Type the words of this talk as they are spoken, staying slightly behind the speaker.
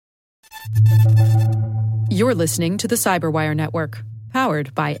You're listening to the Cyberwire Network,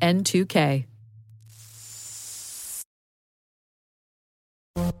 powered by N2K.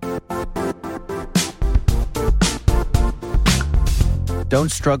 Don't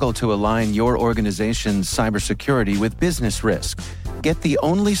struggle to align your organization's cybersecurity with business risk. Get the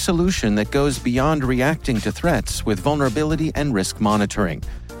only solution that goes beyond reacting to threats with vulnerability and risk monitoring.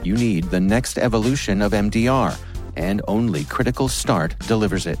 You need the next evolution of MDR, and only Critical Start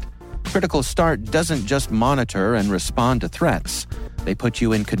delivers it. Critical Start doesn't just monitor and respond to threats. They put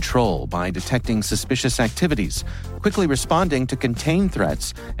you in control by detecting suspicious activities, quickly responding to contain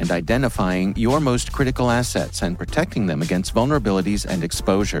threats, and identifying your most critical assets and protecting them against vulnerabilities and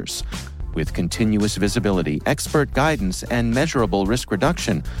exposures. With continuous visibility, expert guidance, and measurable risk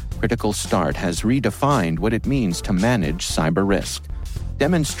reduction, Critical Start has redefined what it means to manage cyber risk.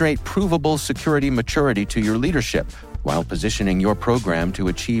 Demonstrate provable security maturity to your leadership while positioning your program to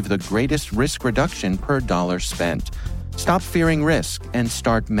achieve the greatest risk reduction per dollar spent. Stop fearing risk and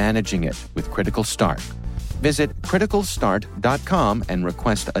start managing it with Critical Start. Visit criticalstart.com and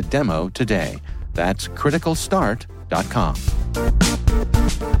request a demo today. That's criticalstart.com.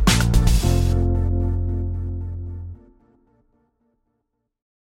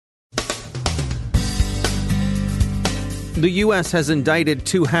 The U.S. has indicted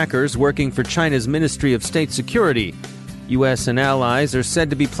 2 hackers working for China's Ministry of State Security. U.S. and allies are said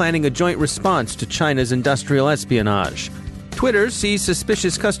to be planning a joint response to China's industrial espionage. Twitter sees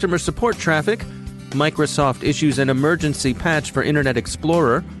suspicious customer support traffic. Microsoft issues an emergency patch for Internet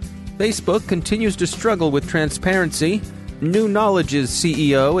Explorer. Facebook continues to struggle with transparency. New Knowledge's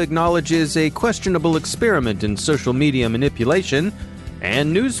CEO acknowledges a questionable experiment in social media manipulation.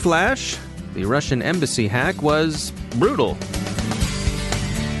 And newsflash, the Russian embassy hack was brutal.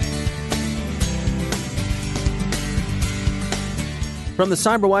 From the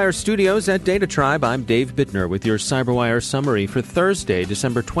Cyberwire studios at Data Tribe, I'm Dave Bittner with your Cyberwire summary for Thursday,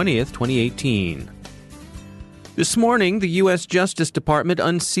 December 20th, 2018. This morning, the U.S. Justice Department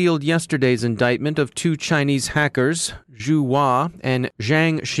unsealed yesterday's indictment of 2 Chinese hackers, Zhu Hua and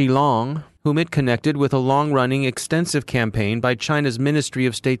Zhang Shilong, whom it connected with a long-running, extensive campaign by China's Ministry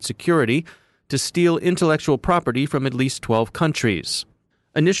of State Security to steal intellectual property from at least 12 countries.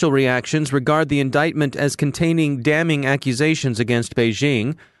 Initial reactions regard the indictment as containing damning accusations against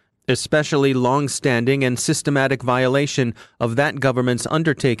Beijing, especially long-standing and systematic violation of that government's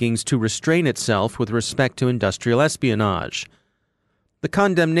undertakings to restrain itself with respect to industrial espionage. The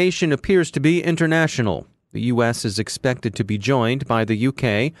condemnation appears to be international. The U.S. is expected to be joined by the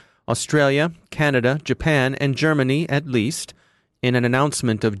UK, Australia, Canada, Japan, and Germany at least, in an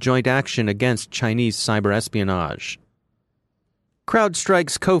announcement of joint action against Chinese cyber espionage.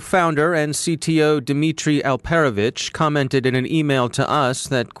 CrowdStrike's co-founder and CTO Dmitry Alperovich commented in an email to us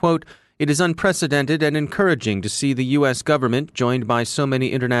that, quote, "It is unprecedented and encouraging to see the U.S. government, joined by so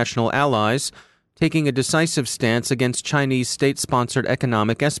many international allies, taking a decisive stance against Chinese state-sponsored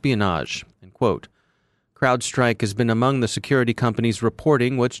economic espionage," end quote. CrowdStrike has been among the security companies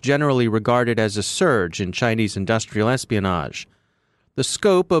reporting what's generally regarded as a surge in Chinese industrial espionage. The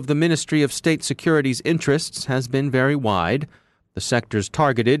scope of the Ministry of State Security's interests has been very wide. The sectors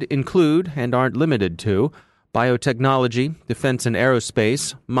targeted include, and aren't limited to, biotechnology, defense and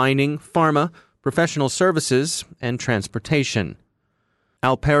aerospace, mining, pharma, professional services, and transportation.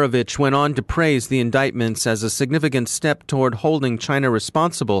 Alperovich went on to praise the indictments as a significant step toward holding China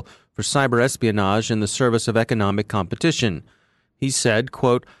responsible for cyber espionage in the service of economic competition. He said,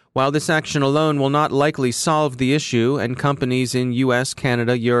 quote, "While this action alone will not likely solve the issue, and companies in U.S.,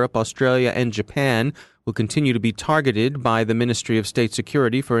 Canada, Europe, Australia, and Japan will continue to be targeted by the Ministry of State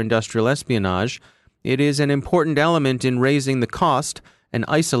Security for industrial espionage, it is an important element in raising the cost and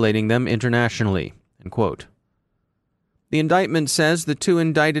isolating them internationally," end quote. The indictment says the 2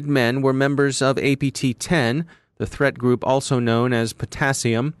 indicted men were members of APT-10, the threat group also known as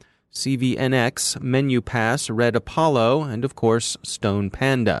Potassium, CVNX, MenuPass, Red Apollo, and of course Stone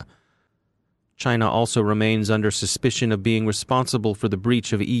Panda. China also remains under suspicion of being responsible for the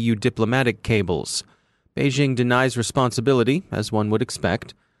breach of EU diplomatic cables. Beijing denies responsibility, as one would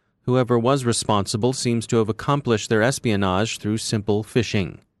expect. Whoever was responsible seems to have accomplished their espionage through simple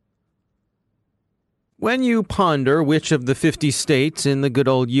phishing. When you ponder which of the 50 states in the good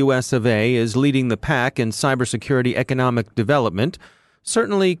old US of A is leading the pack in cybersecurity economic development,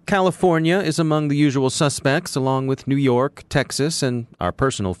 certainly California is among the usual suspects, along with New York, Texas, and our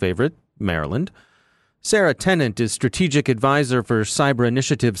personal favorite, Maryland. Sarah Tennant is strategic advisor for cyber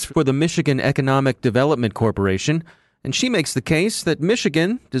initiatives for the Michigan Economic Development Corporation, and she makes the case that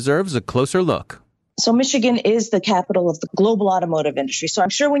Michigan deserves a closer look. So Michigan is the capital of the global automotive industry. So I'm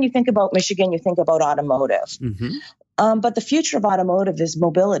sure when you think about Michigan, you think about automotive. But the future of automotive is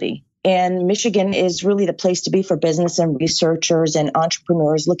mobility. And Michigan is really the place to be for business and researchers and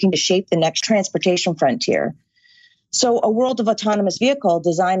entrepreneurs looking to shape the next transportation frontier. So a world of autonomous vehicle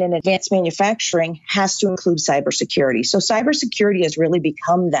design and advanced manufacturing has to include cybersecurity. So cybersecurity has really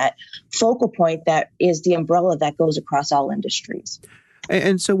become that focal point that is the umbrella that goes across all industries.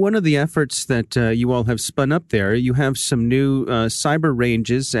 And so one of the efforts that you all have spun up there, you have some new cyber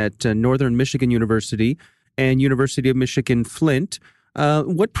ranges at Northern Michigan University and University of Michigan Flint.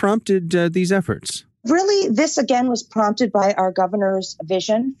 What prompted these efforts? Really, this again was prompted by our governor's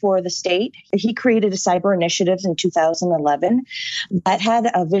vision for the state. He created a cyber initiative in 2011 that had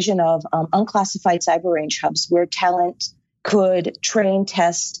a vision of unclassified cyber range hubs where talent could train,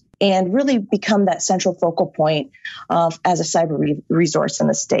 test, and really become that central focal point as a cyber resource in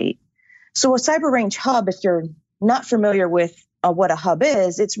the state. So a cyber range hub, if you're not familiar with what a hub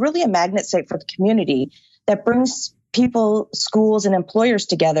is, it's really a magnet site for the community that brings people, schools, and employers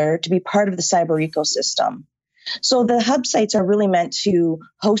together to be part of the cyber ecosystem. So the hub sites are really meant to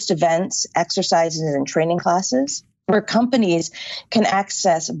host events, exercises, and training classes where companies can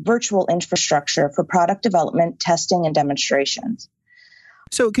access virtual infrastructure for product development, testing, and demonstrations.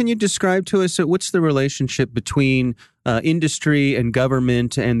 So can you describe to us what's the relationship between industry and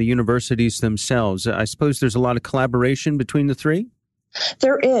government and the universities themselves? I suppose there's a lot of collaboration between the three?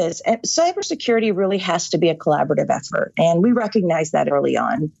 There is. And cybersecurity really has to be a collaborative effort. And we recognize that early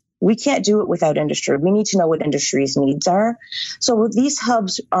on. We can't do it without industry. We need to know what industry's needs are. So these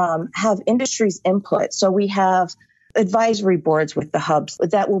hubs have industry's input. So we have advisory boards with the hubs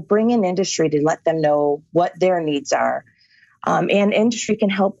that will bring in industry to let them know what their needs are. And industry can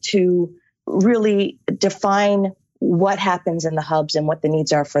help to really define what happens in the hubs and what the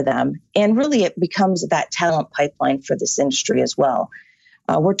needs are for them. And really, it becomes that talent pipeline for this industry as well.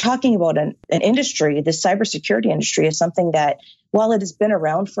 We're talking about an industry, the cybersecurity industry is something that, while it has been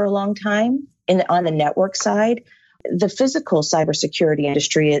around for a long time on the network side, the physical cybersecurity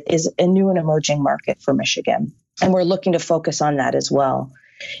industry is a new and emerging market for Michigan. And we're looking to focus on that as well.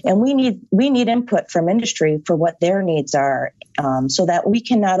 And we need input from industry for what their needs are, so that we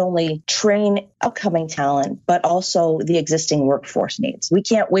can not only train upcoming talent, but also the existing workforce needs. We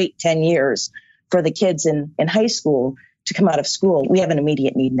can't wait 10 years for the kids in high school to come out of school. We have an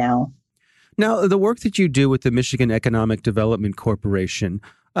immediate need now. Now, the work that you do with the Michigan Economic Development Corporation,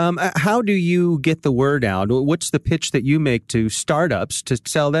 how do you get the word out? What's the pitch that you make to startups to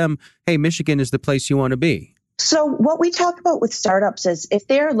tell them, hey, Michigan is the place you want to be? So what we talk about with startups is if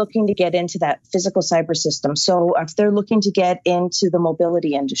they're looking to get into that physical cyber system, so if they're looking to get into the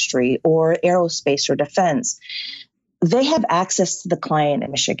mobility industry or aerospace or defense, they have access to the client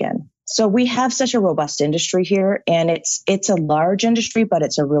in Michigan. So we have such a robust industry here, and it's a large industry, but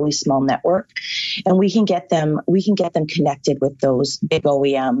it's a really small network, and we can get them connected with those big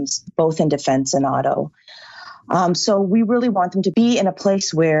OEMs, both in defense and auto. So we really want them to be in a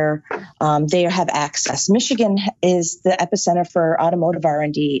place where they have access. Michigan is the epicenter for automotive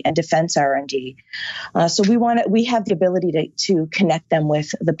R&D and defense R&D. So we have the ability to connect them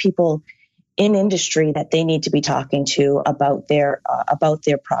with the people in industry that they need to be talking to about their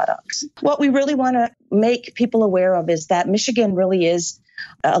products. What we really want to make people aware of is that Michigan really is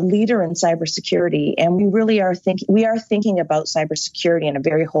a leader in cybersecurity, and we really are thinking about cybersecurity in a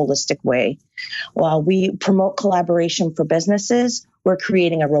very holistic way. While we promote collaboration for businesses, we're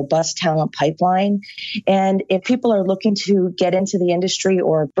creating a robust talent pipeline. And if people are looking to get into the industry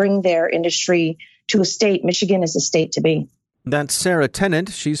or bring their industry to a state, Michigan is a state to be. That's Sarah Tennant.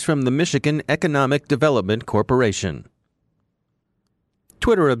 She's from the Michigan Economic Development Corporation.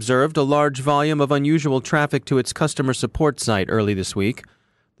 Twitter observed a large volume of unusual traffic to its customer support site early this week.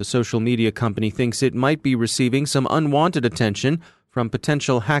 The social media company thinks it might be receiving some unwanted attention from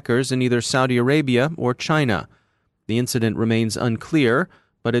potential hackers in either Saudi Arabia or China. The incident remains unclear,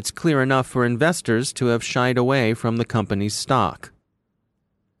 but it's clear enough for investors to have shied away from the company's stock.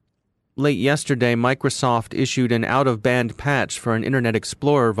 Late yesterday, Microsoft issued an out-of-band patch for an Internet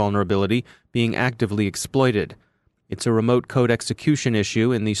Explorer vulnerability being actively exploited. It's a remote code execution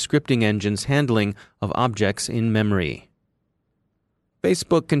issue in the scripting engine's handling of objects in memory.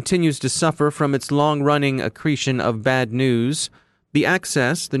 Facebook continues to suffer from its long-running accretion of bad news. The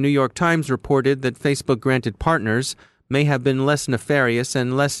Access, the New York Times, reported that Facebook granted partners may have been less nefarious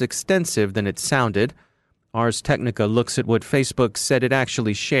and less extensive than it sounded. Ars Technica looks at what Facebook said it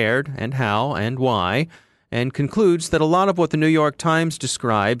actually shared and how and why, and concludes that a lot of what the New York Times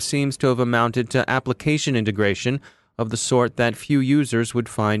described seems to have amounted to application integration of the sort that few users would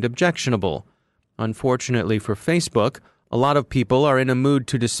find objectionable. Unfortunately for Facebook, a lot of people are in a mood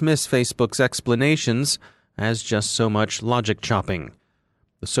to dismiss Facebook's explanations as just so much logic chopping.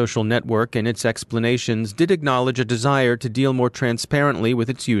 The social network and its explanations did acknowledge a desire to deal more transparently with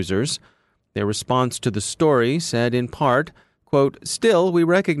its users. Their response to the story said in part, quote, "Still, we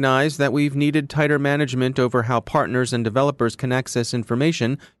recognize that we've needed tighter management over how partners and developers can access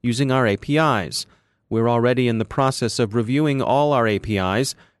information using our APIs. We're already in the process of reviewing all our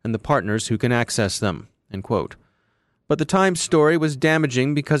APIs and the partners who can access them," end quote. But the Times story was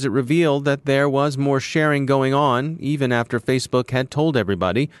damaging because it revealed that there was more sharing going on even after Facebook had told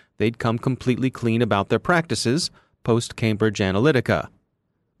everybody they'd come completely clean about their practices post-Cambridge Analytica.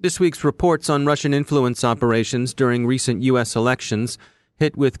 This week's reports on Russian influence operations during recent U.S. elections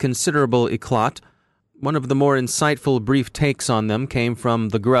hit with considerable éclat. One of the more insightful brief takes on them came from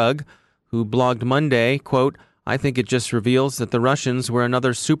The Grug, who blogged Monday, quote, "I think it just reveals that the Russians were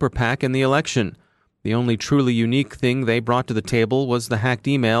another super PAC in the election. The only truly unique thing they brought to the table was the hacked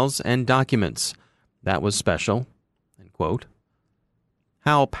emails and documents. That was special," end quote.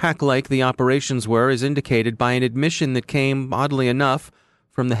 How PAC-like the operations were is indicated by an admission that came, oddly enough,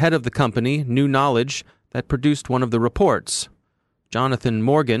 from the head of the company, New Knowledge, that produced one of the reports. Jonathan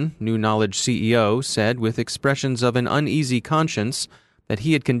Morgan, New Knowledge CEO, said with expressions of an uneasy conscience that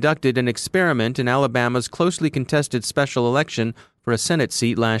he had conducted an experiment in Alabama's closely contested special election for a Senate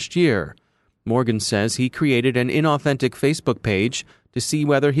seat last year. Morgan says he created an inauthentic Facebook page to see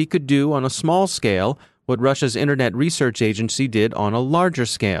whether he could do on a small scale what Russia's Internet Research Agency did on a larger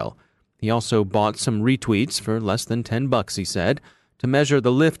scale. He also bought some retweets for less than $10, he said, to measure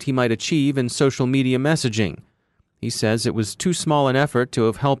the lift he might achieve in social media messaging. He says it was too small an effort to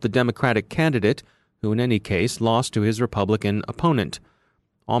have helped the Democratic candidate, who in any case lost to his Republican opponent.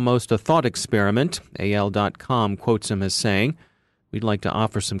 Almost a thought experiment, AL.com quotes him as saying, "We'd like to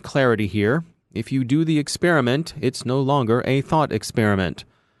offer some clarity here. If you do the experiment, it's no longer a thought experiment."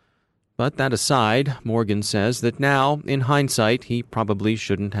 But that aside, Morgan says that now, in hindsight, he probably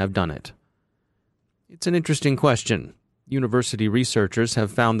shouldn't have done it. It's an interesting question. University researchers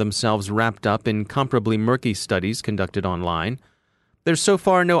have found themselves wrapped up in comparably murky studies conducted online. There's so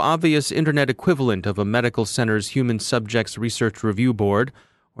far no obvious Internet equivalent of a medical center's Human Subjects Research Review Board,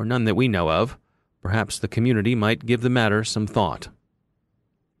 or none that we know of. Perhaps the community might give the matter some thought.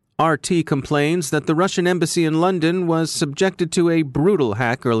 RT complains that the Russian embassy in London was subjected to a brutal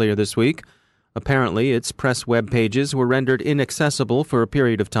hack earlier this week. Apparently, its press web pages were rendered inaccessible for a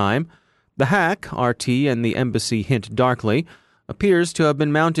period of time. The hack, RT and the embassy hint darkly, appears to have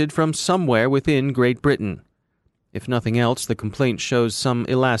been mounted from somewhere within Great Britain. If nothing else, the complaint shows some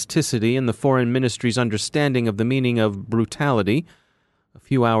elasticity in the foreign ministry's understanding of the meaning of brutality. A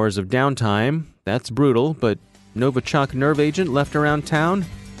few hours of downtime, that's brutal, but Novichok nerve agent left around town?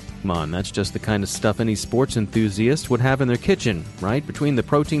 Come on, that's just the kind of stuff any sports enthusiast would have in their kitchen, right? Between the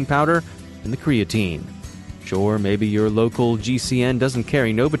protein powder and the creatine. Sure, maybe your local GCN doesn't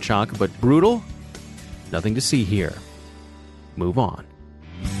carry Novichok, but brutal? Nothing to see here. Move on.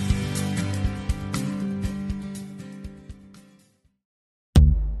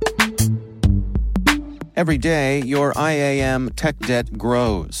 Every day, your IAM tech debt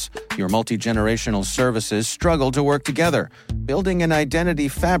grows. Your multi-generational services struggle to work together. Building an identity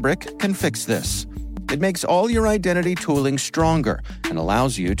fabric can fix this. It makes all your identity tooling stronger and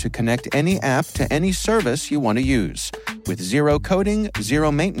allows you to connect any app to any service you want to use, with zero coding,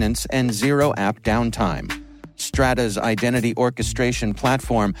 zero maintenance, and zero app downtime. Strata's identity orchestration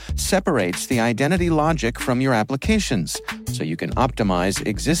platform separates the identity logic from your applications, so you can optimize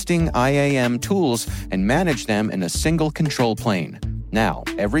existing IAM tools and manage them in a single control plane. Now,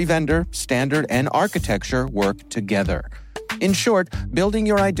 every vendor, standard, and architecture work together. In short, building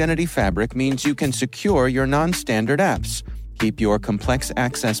your identity fabric means you can secure your non-standard apps, keep your complex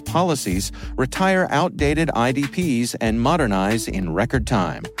access policies, retire outdated IDPs, and modernize in record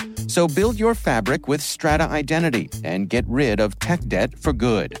time. So build your fabric with Strata Identity and get rid of tech debt for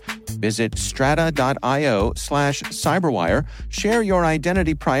good. Visit strata.io/cyberwire, share your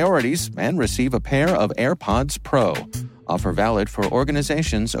identity priorities, and receive a pair of AirPods Pro. Offer valid for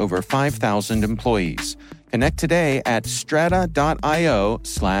organizations over 5,000 employees. Connect today at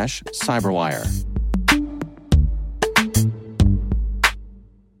strata.io/cyberwire.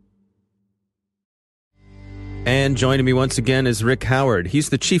 And joining me once again is Rick Howard. He's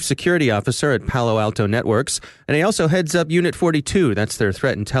the Chief Security Officer at Palo Alto Networks, and he also heads up Unit 42. That's their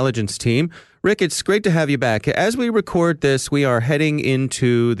threat intelligence team. Rick, it's great to have you back. As we record this, we are heading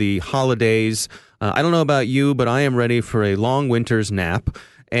into the holidays. I don't know about you, but I am ready for a long winter's nap.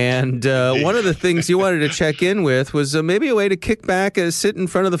 And one of the things you wanted to check in with was maybe a way to kick back, sit in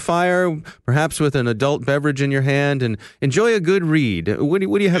front of the fire, perhaps with an adult beverage in your hand, and enjoy a good read. What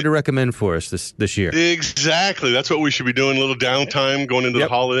do you have to recommend for us this year? Exactly. That's what we should be doing, a little downtime going into the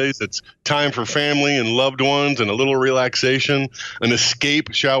holidays. It's time for family and loved ones and a little relaxation, an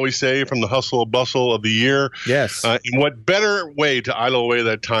escape, shall we say, from the hustle and bustle of the year. Yes. And what better way to idle away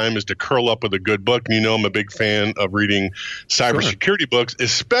that time is to curl up with a good book. And you know I'm a big fan of reading cybersecurity books,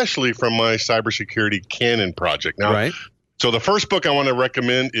 especially from my cybersecurity canon project. Now, right. So the first book I want to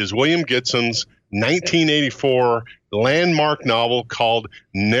recommend is William Gibson's 1984 landmark novel called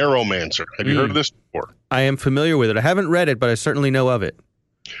Neuromancer. Have you heard of this before? I am familiar with it. I haven't read it, but I certainly know of it.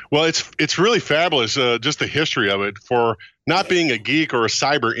 Well, it's really fabulous, just the history of it. For not being a geek or a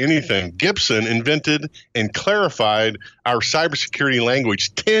cyber anything, Gibson invented and clarified our cybersecurity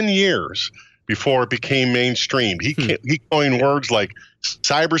language 10 years before it became mainstream. He coined words like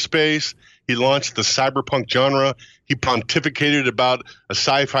cyberspace. He launched the cyberpunk genre. He pontificated about a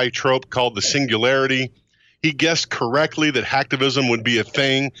sci-fi trope called the singularity. He guessed correctly that hacktivism would be a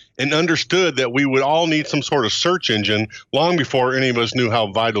thing and understood that we would all need some sort of search engine long before any of us knew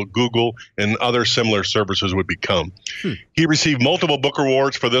how vital Google and other similar services would become. He received multiple Booker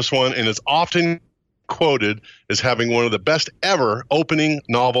Awards for this one and is often quoted as having one of the best ever opening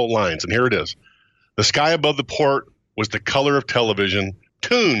novel lines. And here it is. The sky above the port was the color of television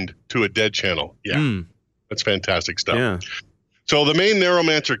tuned to a dead channel. Yeah, that's fantastic stuff. Yeah. So the main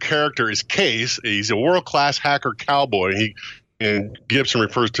Neuromancer character is Case. He's a world-class hacker cowboy. And Gibson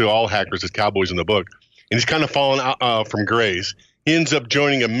refers to all hackers as cowboys in the book. And he's kind of fallen out from grace. He ends up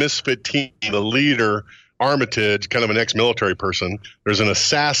joining a misfit team. The leader, Armitage, kind of an ex-military person. There's an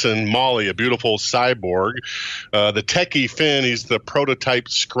assassin, Molly, a beautiful cyborg. The techie, Finn, he's the prototype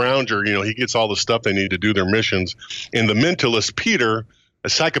scrounger. You know, he gets all the stuff they need to do their missions. And the mentalist, Peter, a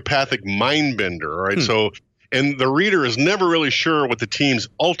psychopathic mind bender. All right, so... And the reader is never really sure what the team's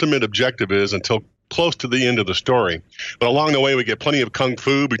ultimate objective is until close to the end of the story. But along the way, we get plenty of kung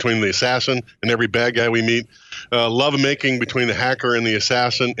fu between the assassin and every bad guy we meet, love-making between the hacker and the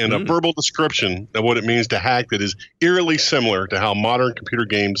assassin, and a verbal description of what it means to hack that is eerily similar to how modern computer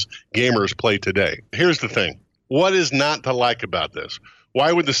gamers play today. Here's the thing. What is not to like about this?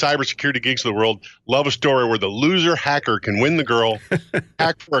 Why would the cybersecurity geeks of the world love a story where the loser hacker can win the girl,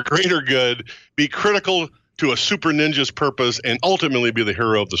 hack for a greater good, be critical to a super ninja's purpose, and ultimately be the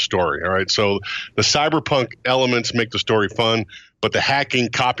hero of the story? All right. So the cyberpunk elements make the story fun, but the hacking,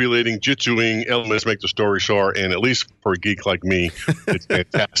 copulating, jitsuing elements make the story sour. And at least for a geek like me, it's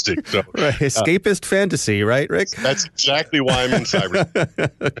fantastic. So, right. Escapist fantasy, right, Rick? That's exactly why I'm in cyber.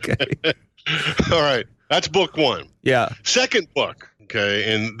 Okay. All right. That's book one. Yeah. Second book.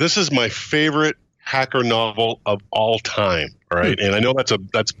 Okay. And this is my favorite hacker novel of all time. All right. And I know that's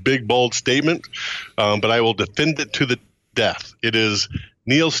a big, bold statement, but I will defend it to the death. It is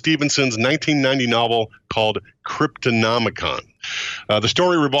Neal Stephenson's 1990 novel called Cryptonomicon. The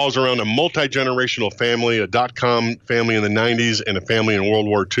story revolves around a multi-generational family, a dot-com family in the 90s and a family in World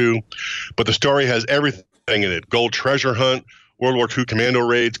War II. But the story has everything in it: gold treasure hunt, World War II commando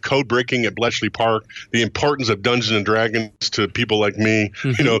raids, code breaking at Bletchley Park, the importance of Dungeons and Dragons to people like me,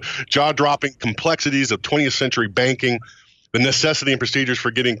 jaw-dropping complexities of 20th century banking, the necessity and procedures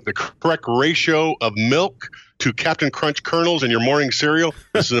for getting the correct ratio of milk to Captain Crunch kernels in your morning cereal.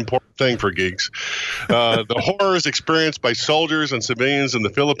 This is an important thing for geeks. The horrors experienced by soldiers and civilians in the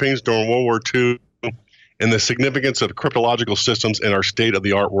Philippines during World War II, and the significance of cryptological systems in our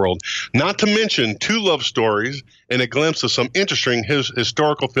state-of-the-art world. Not to mention 2 love stories and a glimpse of some interesting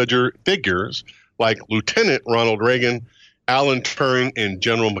historical figures like Lieutenant Ronald Reagan, Alan Turing, and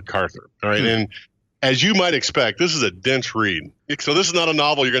General MacArthur. All right, and as you might expect, this is a dense read. So this is not a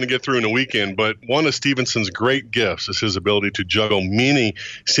novel you're going to get through in a weekend, but one of Stephenson's great gifts is his ability to juggle many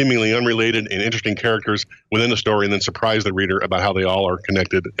seemingly unrelated and interesting characters within a story and then surprise the reader about how they all are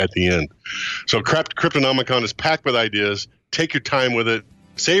connected at the end. So Cryptonomicon is packed with ideas. Take your time with it.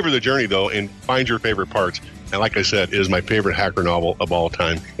 Savor the journey, though, and find your favorite parts. And like I said, it is my favorite hacker novel of all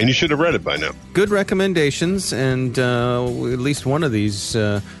time. And you should have read it by now. Good recommendations, and at least one of these...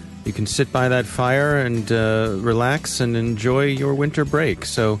 you can sit by that fire and relax and enjoy your winter break.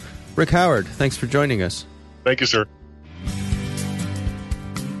 So, Rick Howard, thanks for joining us. Thank you, sir.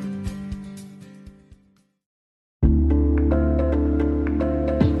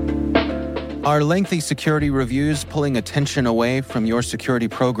 Are lengthy security reviews pulling attention away from your security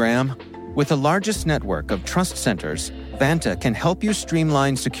program? With the largest network of trust centers, Vanta can help you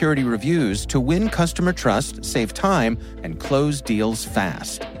streamline security reviews to win customer trust, save time, and close deals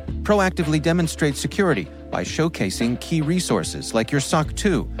fast. Proactively demonstrate security by showcasing key resources like your SOC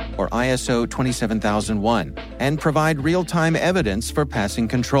 2 or ISO 27001 and provide real-time evidence for passing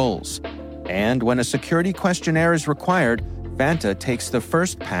controls. And when a security questionnaire is required, Vanta takes the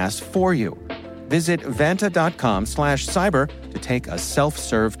first pass for you. Visit vanta.com/cyber to take a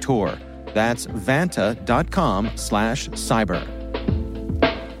self-serve tour. That's vanta.com/cyber.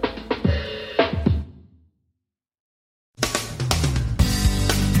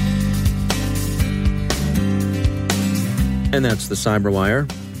 And that's the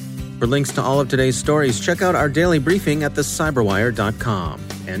Cyberwire. For links to all of today's stories, check out our daily briefing at thecyberwire.com.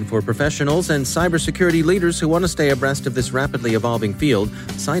 And for professionals and cybersecurity leaders who want to stay abreast of this rapidly evolving field,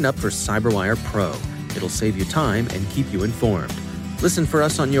 sign up for Cyberwire Pro. It'll save you time and keep you informed. Listen for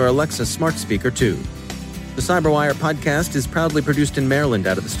us on your Alexa smart speaker, too. The Cyberwire podcast is proudly produced in Maryland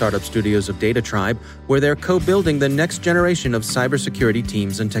out of the startup studios of Data Tribe, where they're co-building the next generation of cybersecurity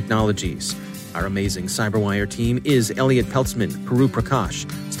teams and technologies. Our amazing Cyberwire team is Elliot Peltzman, Puru Prakash,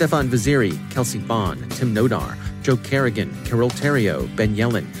 Stefan Vaziri, Kelsey Bond, Tim Nodar, Joe Kerrigan, Carol Terrio, Ben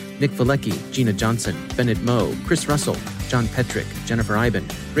Yellen, Nick Valecki, Gina Johnson, Bennett Moe, Chris Russell, John Petrick, Jennifer Iben,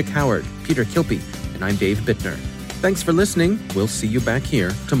 Rick Howard, Peter Kilpie, and I'm Dave Bittner. Thanks for listening. We'll see you back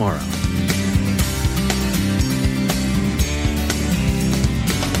here tomorrow.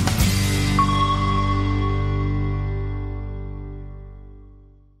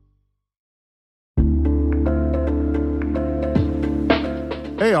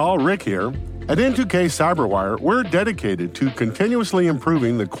 Hey all, Rick here. At N2K Cyberwire, we're dedicated to continuously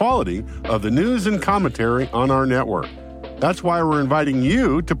improving the quality of the news and commentary on our network. That's why we're inviting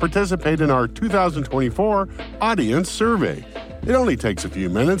you to participate in our 2024 audience survey. It only takes a few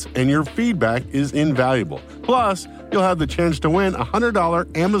minutes, and your feedback is invaluable. Plus, you'll have the chance to win a $100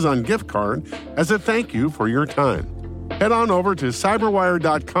 Amazon gift card as a thank you for your time. Head on over to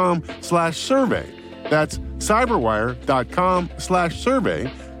cyberwire.com/survey. That's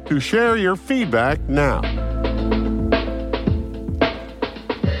cyberwire.com/survey to share your feedback now.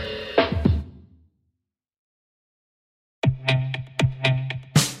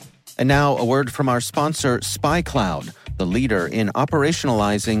 And now a word from our sponsor, SpyCloud, the leader in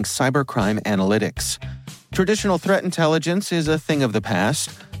operationalizing cybercrime analytics. Traditional threat intelligence is a thing of the past.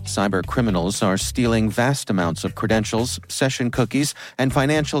 Cyber criminals are stealing vast amounts of credentials, session cookies, and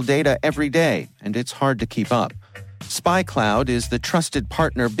financial data every day, and it's hard to keep up. SpyCloud is the trusted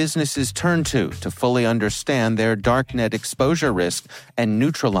partner businesses turn to fully understand their darknet exposure risk and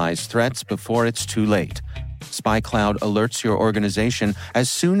neutralize threats before it's too late. SpyCloud alerts your organization as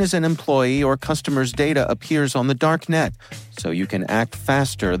soon as an employee or customer's data appears on the dark net, so you can act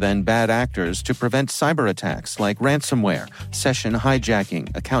faster than bad actors to prevent cyber attacks like ransomware, session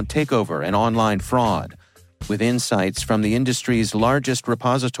hijacking, account takeover, and online fraud. With insights from the industry's largest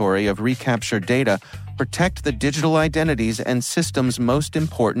repository of recaptured data, protect the digital identities and systems most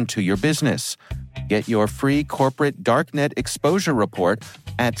important to your business. Get your free corporate darknet exposure report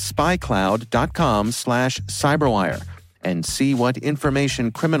at spycloud.com/cyberwire and see what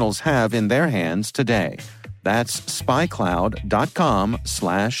information criminals have in their hands today. That's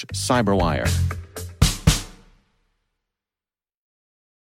spycloud.com/cyberwire.